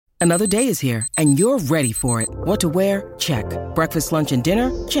Another day is here, and you're ready for it. What to wear? Check. Breakfast, lunch, and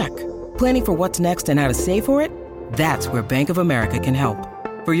dinner? Check. Planning for what's next and how to save for it? That's where Bank of America can help.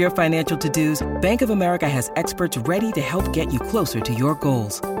 For your financial to-dos, Bank of America has experts ready to help get you closer to your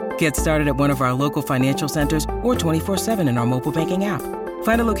goals. Get started at one of our local financial centers or 24/7 in our mobile banking app.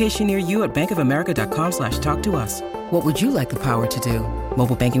 Find a location near you at bankofamerica.com/talktous. What would you like the power to do?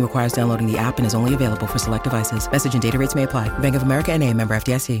 Mobile banking requires downloading the app and is only available for select devices. Message and data rates may apply. Bank of America N.A., member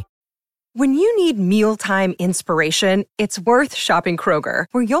FDIC. When you need mealtime inspiration, it's worth shopping Kroger,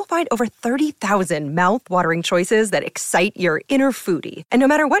 where you'll find over 30,000 mouth-watering choices that excite your inner foodie. And no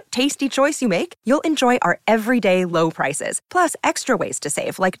matter what tasty choice you make, you'll enjoy our everyday low prices, plus extra ways to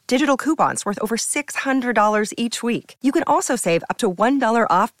save, like digital coupons worth over $600 each week. You can also save up to $1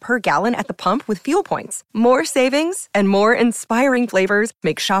 off per gallon at the pump with fuel points. More savings and more inspiring flavors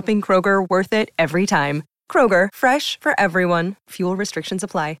make shopping Kroger worth it every time. Kroger, fresh for everyone. Fuel restrictions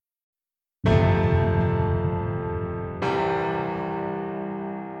apply.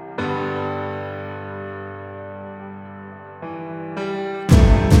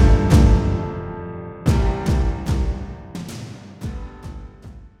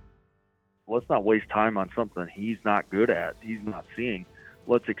 Let's not waste time on something he's not good at, he's not seeing.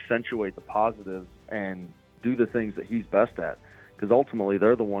 Let's accentuate the positives and do the things that he's best at, because ultimately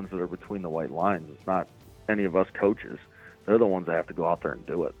they're the ones that are between the white lines. It's not any of us coaches. They're the ones that have to go out there and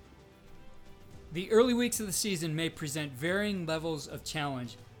do it. The early weeks of the season may present varying levels of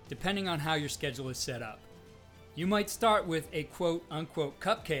challenge depending on how your schedule is set up. You might start with a quote-unquote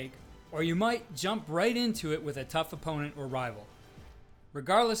cupcake, or you might jump right into it with a tough opponent or rival.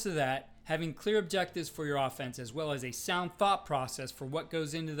 Regardless of that, having clear objectives for your offense as well as a sound thought process for what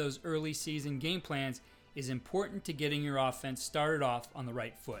goes into those early season game plans is important to getting your offense started off on the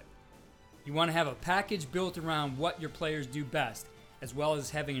right foot. You want to have a package built around what your players do best, as well as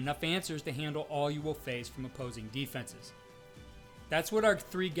having enough answers to handle all you will face from opposing defenses. That's what our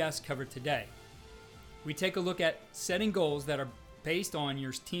three guests cover today. We take a look at setting goals that are based on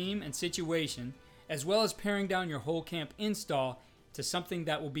your team and situation, as well as paring down your whole camp install to something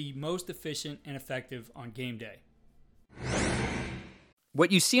that will be most efficient and effective on game day.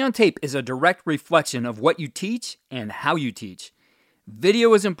 What you see on tape is a direct reflection of what you teach and how you teach.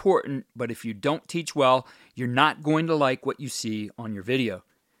 Video is important, but if you don't teach well, you're not going to like what you see on your video.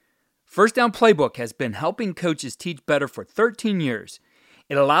 First Down Playbook has been helping coaches teach better for 13 years.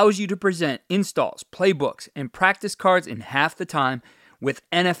 It allows you to present installs, playbooks, and practice cards in half the time with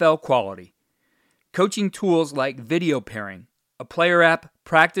NFL quality. Coaching tools like video pairing, a player app,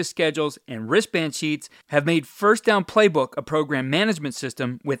 practice schedules, and wristband sheets have made First Down Playbook a program management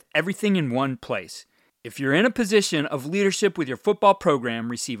system with everything in one place. If you're in a position of leadership with your football program,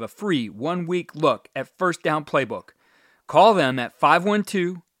 receive a free 1-week look at First Down Playbook. Call them at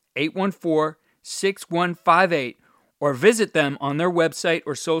 512-814-6158 or visit them on their website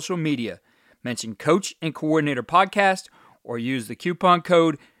or social media. Mention Coach and Coordinator Podcast or use the coupon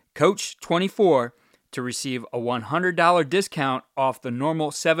code COACH24 to receive a $100 discount off the normal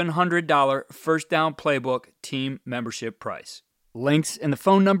 $700 First Down Playbook team membership price. Links and the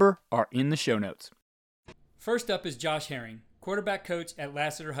phone number are in the show notes. First up is Josh Herring, quarterback coach at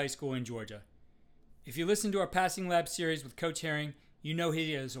Lassiter High School in Georgia. If you listen to our Passing Lab series with Coach Herring, you know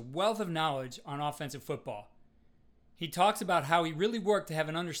he has a wealth of knowledge on offensive football. He talks about how he really worked to have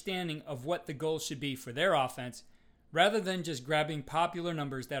an understanding of what the goals should be for their offense, rather than just grabbing popular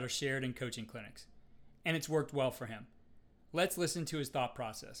numbers that are shared in coaching clinics. And it's worked well for him. Let's listen to his thought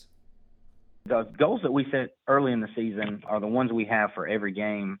process. The goals that we set early in the season are the ones we have for every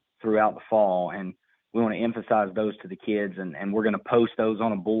game throughout the fall, and we want to emphasize those to the kids, and we're going to post those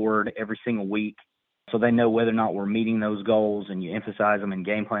on a board every single week so they know whether or not we're meeting those goals, and you emphasize them in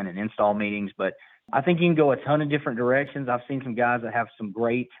game plan and install meetings. But I think you can go a ton of different directions. I've seen some guys that have some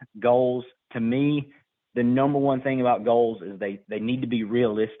great goals. To me, the number one thing about goals is they need to be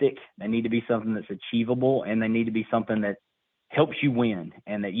realistic. They need to be something that's achievable, and they need to be something that helps you win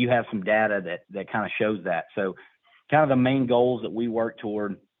and that you have some data that kind of shows that. So kind of the main goals that we work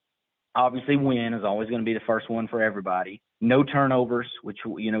toward, obviously win is always going to be the first one for everybody. No turnovers, which,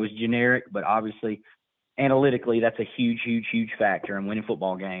 is generic, but obviously analytically that's a huge, huge, huge factor in winning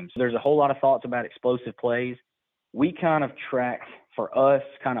football games. There's a whole lot of thoughts about explosive plays. We kind of tracked for us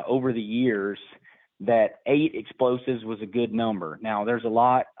kind of over the years that 8 explosives was a good number. Now there's a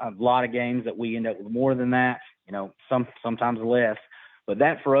lot of games that we end up with more than that, sometimes less, but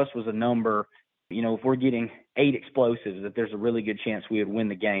that for us was a number. If we're getting 8 explosives, that there's a really good chance we would win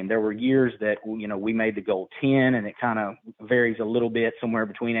the game. There were years that, we made the goal 10, and it kind of varies a little bit, somewhere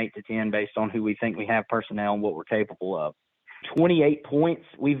between 8 to 10 based on who we think we have personnel and what we're capable of. 28 points.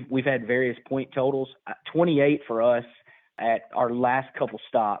 We've had various point totals. 28 for us at our last couple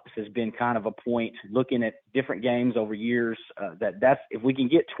stops has been kind of a point. Looking at different games over years, that's if we can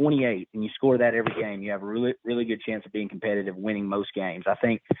get 28 and you score that every game, you have a really, really good chance of being competitive, winning most games. I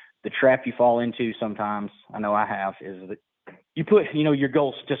think the trap you fall into sometimes, I know I have, is that you put, your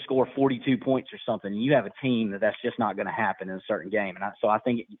goals to score 42 points or something, and you have a team that's just not going to happen in a certain game. And so I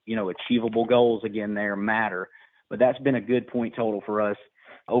think, achievable goals again there matter, but that's been a good point total for us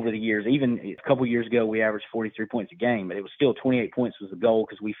over the years. Even a couple years ago, we averaged 43 points a game, but it was still 28 points was the goal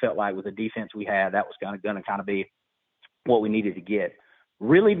because we felt like with the defense we had, that was going to kind of be what we needed to get.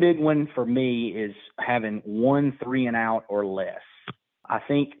 Really big one for me is having 1 3-and-out or less. I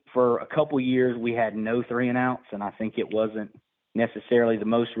think for a couple years we had no 3-and-outs, and I think it wasn't necessarily the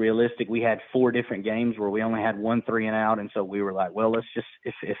most realistic. We had 4 different games where we only had 1 3-and-out, and so we were like, well,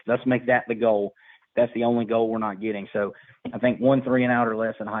 let's make that the goal. That's the only goal we're not getting. So I think 1 3-and-out or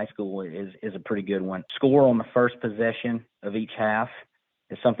less in high school is a pretty good one. Score on the first possession of each half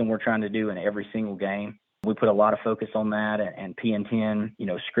is something we're trying to do in every single game. We put a lot of focus on that and P&10,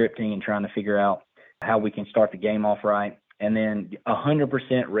 scripting and trying to figure out how we can start the game off right. And then 100%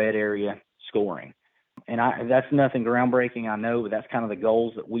 red area scoring. And that's nothing groundbreaking, I know, but that's kind of the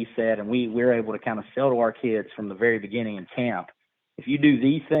goals that we set. And we're able to kind of sell to our kids from the very beginning in camp. If you do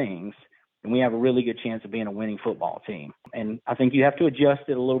these things, then we have a really good chance of being a winning football team. And I think you have to adjust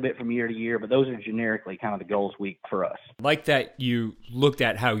it a little bit from year to year, but those are generically kind of the goals for us. Like that you looked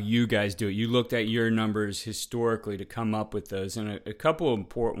at how you guys do it. You looked at your numbers historically to come up with those. And a couple of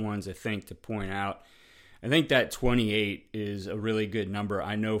important ones, I think, to point out. I think that 28 is a really good number.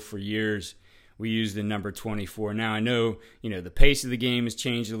 I know for years we used the number 24. Now I know, the pace of the game has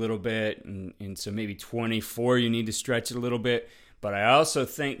changed a little bit, and so maybe 24 you need to stretch it a little bit. But I also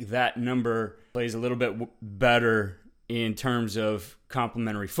think that number plays a little bit better in terms of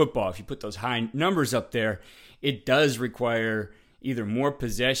complementary football. If you put those high numbers up there, it does require either more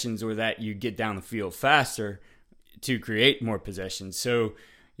possessions or that you get down the field faster to create more possessions. So,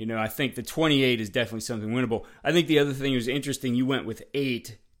 I think the 28 is definitely something winnable. I think the other thing was interesting, you went with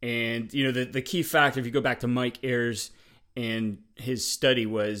 8. And, the key factor, if you go back to Mike Ayers and his study,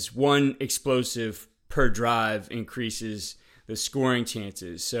 was 1 explosive per drive increases the scoring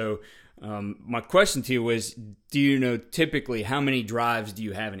chances. So my question to you was, do you know typically how many drives do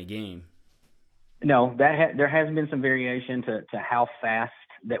you have in a game? No, there has been some variation to how fast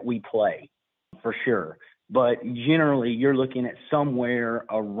that we play, for sure. But generally, you're looking at somewhere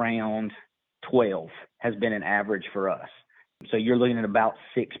around 12 has been an average for us. So you're looking at about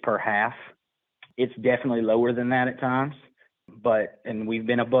 6 per half. It's definitely lower than that at times, and we've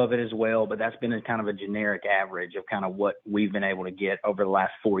been above it as well, but that's been a kind of a generic average of kind of what we've been able to get over the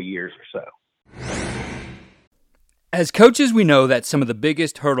last 4 years or so. As coaches, we know that some of the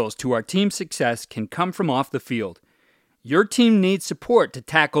biggest hurdles to our team's success can come from off the field. Your team needs support to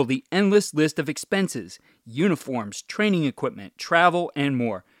tackle the endless list of expenses, uniforms, training equipment, travel, and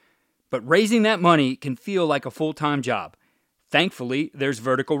more. But raising that money can feel like a full-time job. Thankfully, there's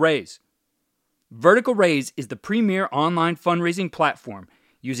Vertical Raise. Vertical Raise is the premier online fundraising platform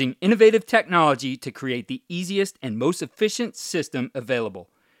using innovative technology to create the easiest and most efficient system available.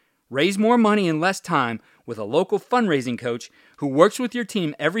 Raise more money in less time with a local fundraising coach who works with your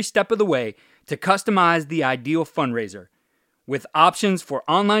team every step of the way to customize the ideal fundraiser. With options for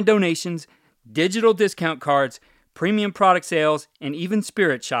online donations, digital discount cards, premium product sales, and even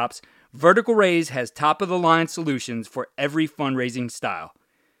spirit shops, Vertical Raise has top-of-the-line solutions for every fundraising style.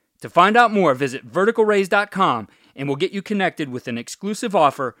 To find out more, visit verticalraise.com and we'll get you connected with an exclusive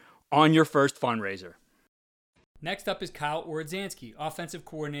offer on your first fundraiser. Next up is Kyle Orodzansky, offensive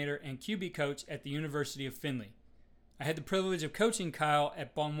coordinator and QB coach at the University of Findlay. I had the privilege of coaching Kyle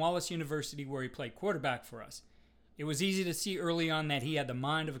at Baldwin Wallace University, where he played quarterback for us. It was easy to see early on that he had the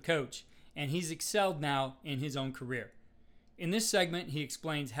mind of a coach, and he's excelled now in his own career. In this segment, he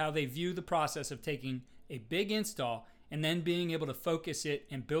explains how they view the process of taking a big install and then being able to focus it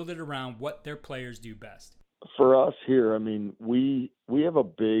and build it around what their players do best. For us here, we have a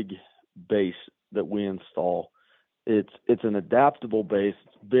big base that we install. It's an adaptable base.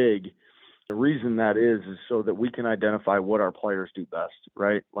 It's big. The reason that is so that we can identify what our players do best,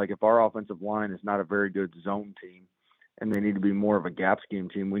 right? Like if our offensive line is not a very good zone team and they need to be more of a gap scheme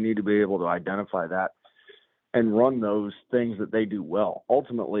team, we need to be able to identify that and run those things that they do well.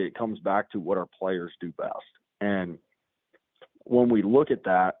 Ultimately, it comes back to what our players do best. And when we look at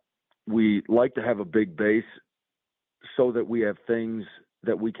that, we like to have a big base so that we have things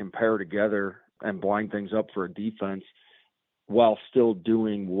that we can pair together and blind things up for a defense while still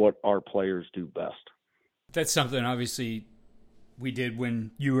doing what our players do best. That's something obviously we did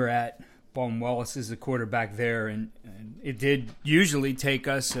when you were at Baldwin Wallace as the quarterback there, and it did usually take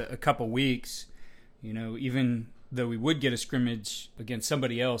us a couple weeks, even though we would get a scrimmage against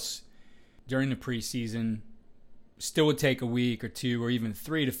somebody else during the preseason, still would take a week or two or even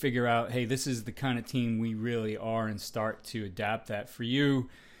 3 to figure out, hey, this is the kind of team we really are, and start to adapt that. For you,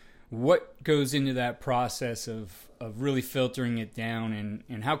 what goes into that process of really filtering it down,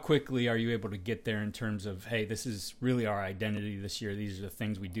 and how quickly are you able to get there in terms of, hey, this is really our identity this year, these are the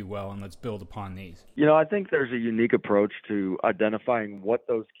things we do well, and let's build upon these? I think there's a unique approach to identifying what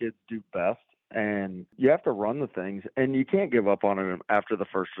those kids do best, and you have to run the things, and you can't give up on them after the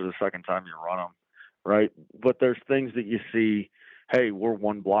first or the second time you run them, right? But there's things that you see, hey, we're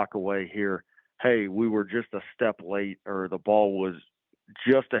 1 block away here. Hey, we were just a step late, or the ball was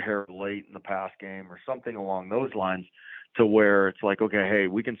just a hair late in the pass game, or something along those lines, to where it's like, okay, hey,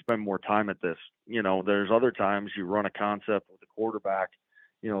 we can spend more time at this. There's other times you run a concept with the quarterback,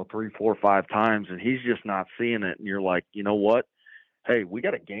 3, 4, 5 times, and he's just not seeing it. And you're like, you know what? Hey, we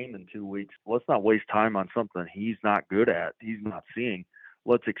got a game in 2 weeks. Let's not waste time on something he's not good at, he's not seeing.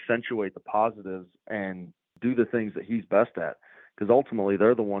 Let's accentuate the positives and do the things that he's best at. Because ultimately,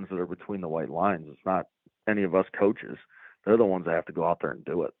 they're the ones that are between the white lines. It's not any of us coaches. They're the ones that have to go out there and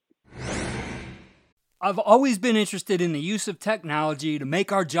do it. I've always been interested in the use of technology to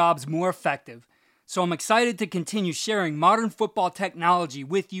make our jobs more effective, so I'm excited to continue sharing modern football technology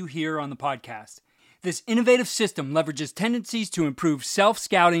with you here on the podcast. This innovative system leverages tendencies to improve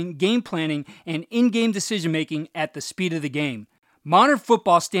self-scouting, game planning, and in-game decision-making at the speed of the game. Modern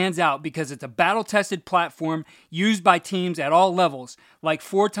football stands out because it's a battle-tested platform used by teams at all levels, like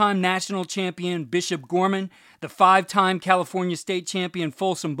 4-time national champion Bishop Gorman, the 5-time California state champion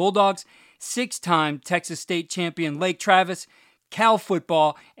Folsom Bulldogs, 6-time Texas state champion Lake Travis, Cal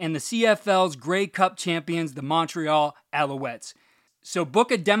football, and the CFL's Grey Cup champions, the Montreal Alouettes. So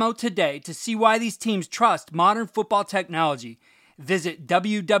book a demo today to see why these teams trust modern football technology. Visit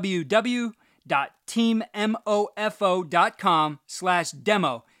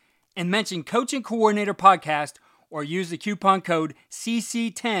www.teammofo.com/demo and mention Coach and Coordinator Podcast, or use the coupon code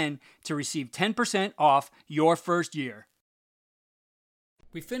CC10 to receive 10% off your first year.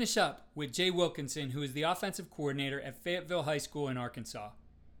 We finish up with Jay Wilkinson, who is the offensive coordinator at Fayetteville High School in Arkansas.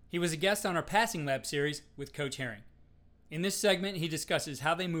 He was a guest on our Passing Lab series with Coach Herring. In this segment, he discusses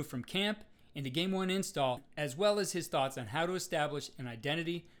how they moved from camp into Game 1 install, as well as his thoughts on how to establish an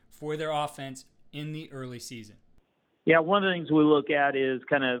identity for their offense in the early season. Yeah, one of the things we look at is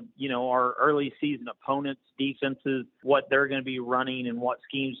kind of, our early season opponents' defenses, what they're going to be running and what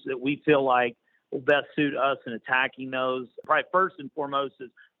schemes that we feel like will best suit us in attacking those. Probably first and foremost is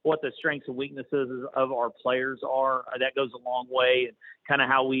what the strengths and weaknesses of our players are. That goes a long way, and kind of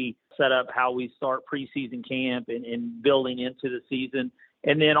how we set up, how we start preseason camp and building into the season.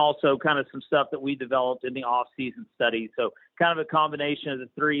 And then also kind of some stuff that we developed in the off-season studies. So kind of a combination of the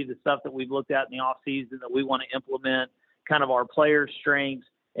three, the stuff that we've looked at in the off-season that we want to implement, kind of our player strengths,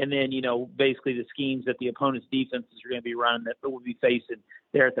 and then, basically the schemes that the opponent's defenses are going to be running that we'll be facing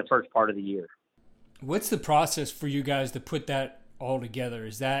there at the first part of the year. What's the process for you guys to put that all together?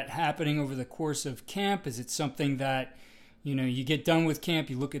 Is that happening over the course of camp? Is it something that, you get done with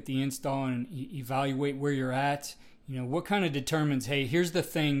camp, you look at the install and evaluate where you're at? What kind of determines, hey, here's the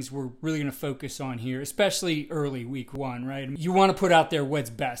things we're really going to focus on here, especially early week 1, right? You want to put out there what's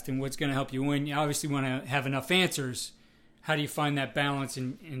best and what's going to help you win. You obviously want to have enough answers. How do you find that balance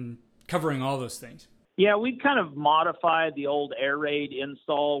in covering all those things? Yeah, we've kind of modified the old air raid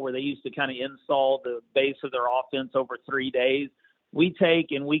install where they used to kind of install the base of their offense over 3 days. We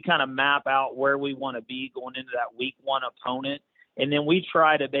take and we kind of map out where we want to be going into that week 1 opponent. And then we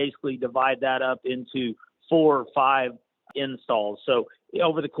try to basically divide that up into 4 or 5 installs. So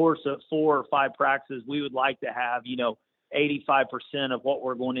over the course of 4 or 5 practices, we would like to have, 85% of what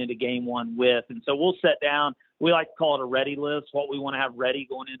we're going into game 1 with. And so we'll sit down, we like to call it a ready list, what we want to have ready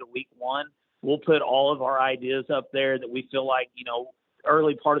going into week 1. We'll put all of our ideas up there that we feel like,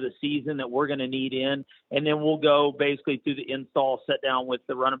 early part of the season that we're going to need in. And then we'll go basically through the install, sit down with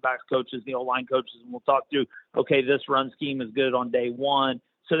the running backs coaches, the O-line coaches, and we'll talk through, okay, this run scheme is good on day 1.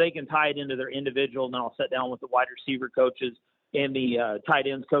 So they can tie it into their individual, and then I'll sit down with the wide receiver coaches and the tight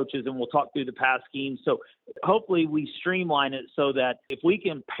ends coaches, and we'll talk through the pass scheme. So hopefully we streamline it so that if we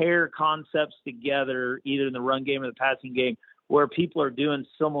can pair concepts together, either in the run game or the passing game, where people are doing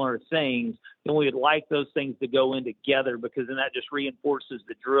similar things, then we would like those things to go in together, because then that just reinforces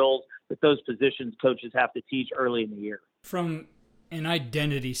the drills that those positions coaches have to teach early in the year. From an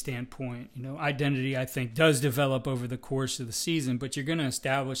identity standpoint, identity, I think, does develop over the course of the season, but you're going to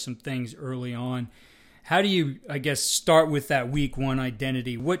establish some things early on. How do you, I guess, start with that week one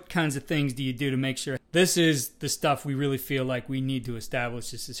identity? What kinds of things do you do to make sure this is the stuff we really feel like we need to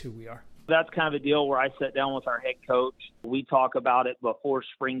establish? This is who we are. That's kind of a deal where I sit down with our head coach. We talk about it before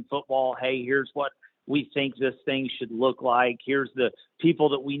spring football. Hey, here's what we think this thing should look like. Here's the people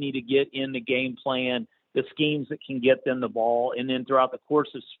that we need to get in the game plan, the schemes that can get them the ball. And then throughout the course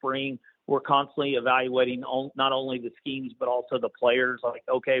of spring, we're constantly evaluating not only the schemes, but also the players. Like,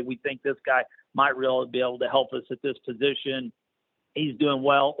 okay, we think this guy might really be able to help us at this position. He's doing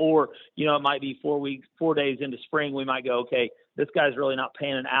well. Or, it might be 4 days into spring, we might go, okay, this guy's really not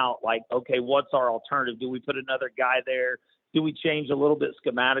panning out. Like, okay, what's our alternative? Do we put another guy there? Do we change a little bit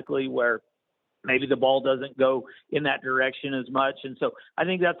schematically where maybe the ball doesn't go in that direction as much? And so I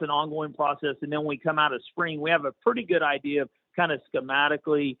think that's an ongoing process. And then when we come out of spring, we have a pretty good idea of kind of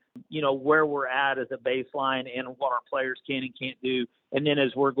schematically, where we're at as a baseline and what our players can and can't do. And then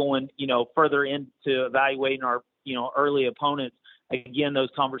as we're going, further into evaluating our, early opponents, again, those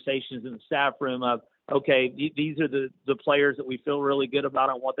conversations in the staff room of, okay, these are the players that we feel really good about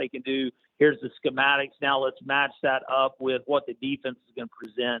and what they can do. Here's the schematics. Now let's match that up with what the defense is going to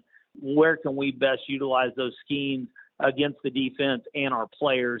present. Where can we best utilize those schemes against the defense and our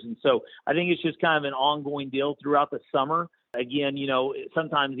players? And so I think it's just kind of an ongoing deal throughout the summer. Again,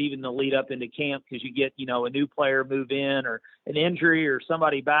 sometimes even the lead up into camp, because you get, a new player move in or an injury or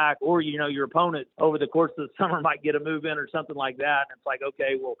somebody back, or, your opponent over the course of the summer might get a move in or something like that. And it's like,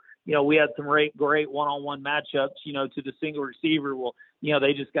 okay, well, we had some great one-on-one matchups, to the single receiver. Well,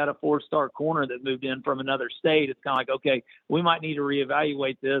 they just got a 4-star corner that moved in from another state. It's kind of like, okay, we might need to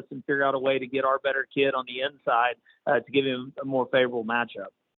reevaluate this and figure out a way to get our better kid on the inside to give him a more favorable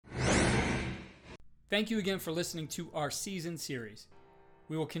matchup. Thank you again for listening to our season series.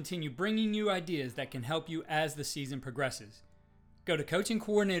 We will continue bringing you ideas that can help you as the season progresses. Go to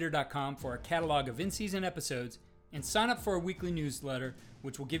coachingcoordinator.com for a catalog of in-season episodes and sign up for a weekly newsletter,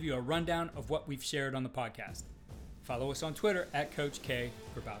 which will give you a rundown of what we've shared on the podcast. Follow us on Twitter at Coach K.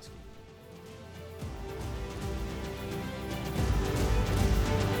 Grabowski.